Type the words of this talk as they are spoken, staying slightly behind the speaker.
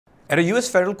At a U.S.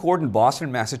 federal court in Boston,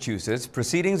 Massachusetts,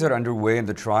 proceedings are underway in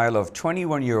the trial of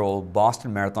 21-year-old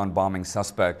Boston Marathon bombing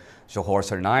suspect Dzhokhar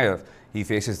Tsarnaev. He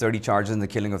faces 30 charges in the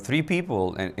killing of 3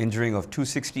 people and injuring of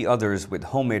 260 others with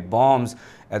homemade bombs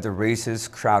at the race's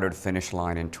crowded finish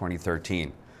line in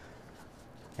 2013.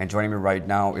 And joining me right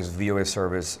now is VOA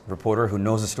service reporter who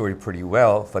knows the story pretty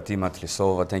well, Fatima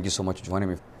Tlisova. Thank you so much for joining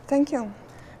me. Thank you.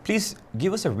 Please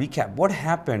give us a recap. What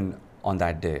happened on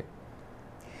that day?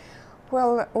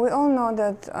 Well, we all know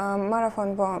that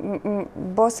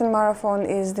Boston Marathon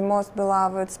is the most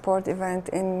beloved sport event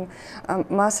in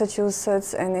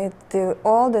Massachusetts, and it's the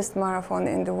oldest marathon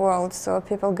in the world. So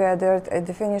people gathered at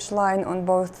the finish line on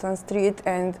Boston Street,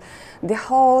 and the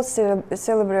whole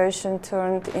celebration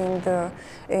turned into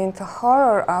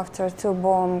horror after 2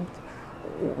 bombs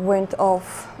went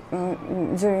off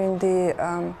during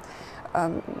the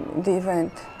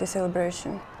event, the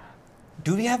celebration.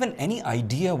 Do we have any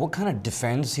idea what kind of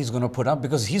defense he's going to put up?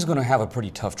 Because he's going to have a pretty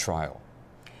tough trial,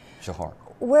 Dzhokhar.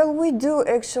 Well, we do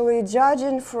actually.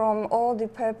 Judging from all the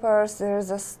papers, there's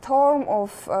a storm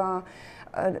of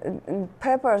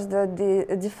papers that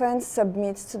the defense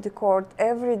submits to the court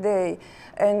every day.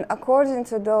 And according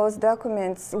to those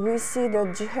documents, we see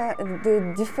that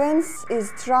the defense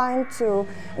is trying to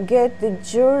get the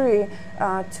jury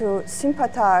to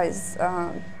sympathize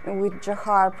with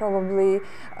Dzhokhar, probably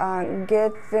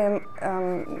get them,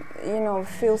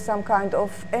 feel some kind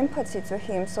of empathy to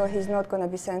him, so he's not going to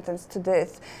be sentenced to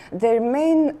death. Their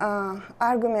main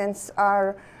arguments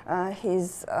are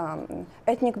his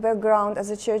ethnic background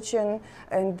as a Chechen,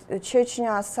 and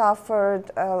Chechnya suffered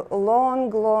a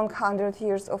long 100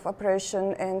 years of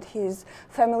oppression, and his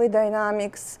family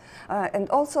dynamics, and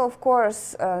also, of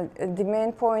course, the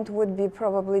main point would be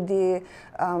probably the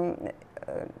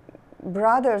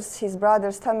his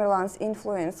brother's Tamerlan's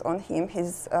influence on him,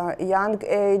 his young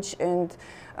age, and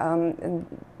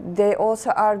they also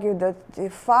argue that the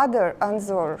father,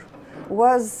 Anzor,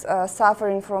 was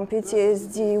suffering from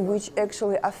PTSD, which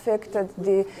actually affected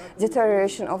the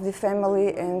deterioration of the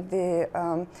family and the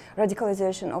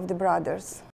radicalization of the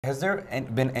brothers. Has there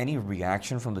been any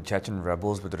reaction from the Chechen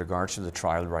rebels with regards to the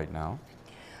trial right now?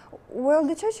 Well,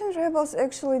 the Chechen rebels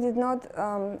actually did not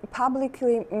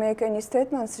publicly make any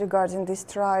statements regarding this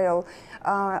trial.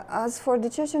 As for the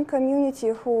Chechen community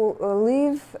who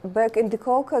live back in the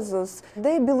Caucasus,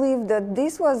 they believe that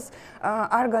this was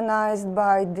organized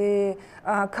by the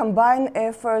combined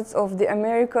efforts of the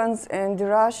Americans and the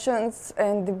Russians,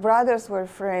 and the brothers were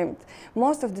framed.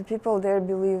 Most of the people there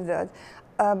believe that.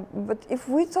 But if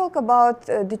we talk about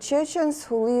the Chechens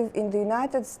who live in the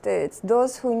United States,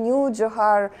 those who knew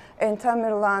Dzhokhar and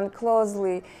Tamerlan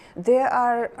closely, they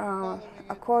are,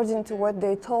 according to what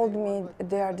they told me,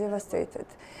 they are devastated.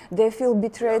 They feel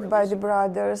betrayed by the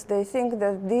brothers. They think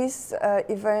that this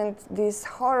event, this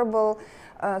horrible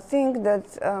thing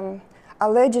that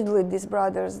allegedly these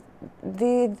brothers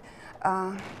did,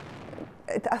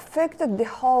 it affected the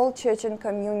whole Chechen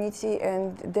community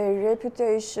and their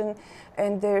reputation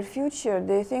and their future.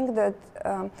 They think that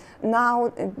now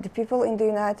the people in the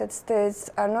United States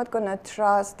are not going to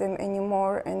trust them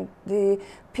anymore, and the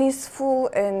peaceful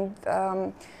and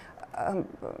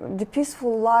the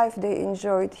peaceful life they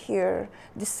enjoyed here,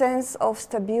 the sense of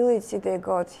stability they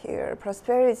got here,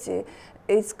 prosperity,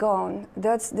 it's gone.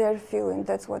 That's their feeling.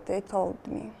 That's what they told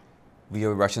me.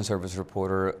 VOA Russian service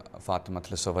reporter Fatima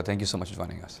Tlisova, thank you so much for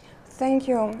joining us. Thank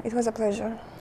you. It was a pleasure.